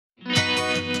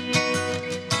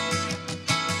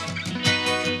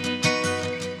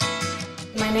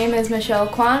name is Michelle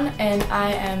Kwan, and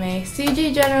I am a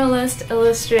CG generalist,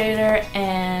 illustrator,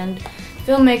 and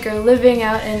filmmaker living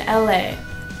out in LA.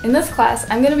 In this class,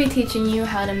 I'm going to be teaching you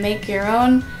how to make your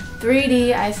own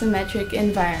 3D isometric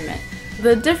environment.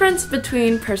 The difference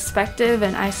between perspective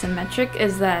and isometric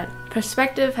is that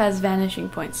perspective has vanishing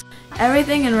points.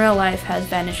 Everything in real life has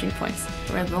vanishing points,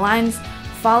 where the lines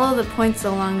follow the points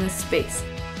along the space.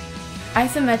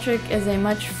 Isometric is a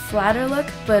much flatter look,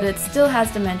 but it still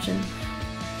has dimension.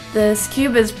 This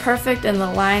cube is perfect and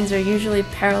the lines are usually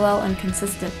parallel and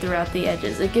consistent throughout the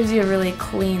edges. It gives you a really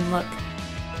clean look.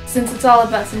 Since it's all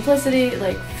about simplicity,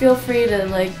 feel free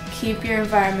to keep your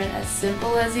environment as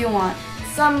simple as you want.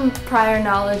 Some prior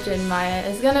knowledge in Maya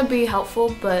is gonna be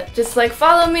helpful, but just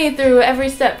follow me through every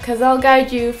step, because I'll guide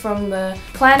you from the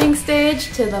planning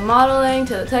stage to the modeling,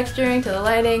 to the texturing, to the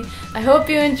lighting. I hope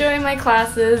you enjoy my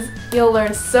classes. You'll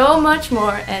learn so much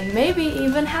more and maybe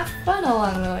even have fun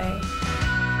along the way.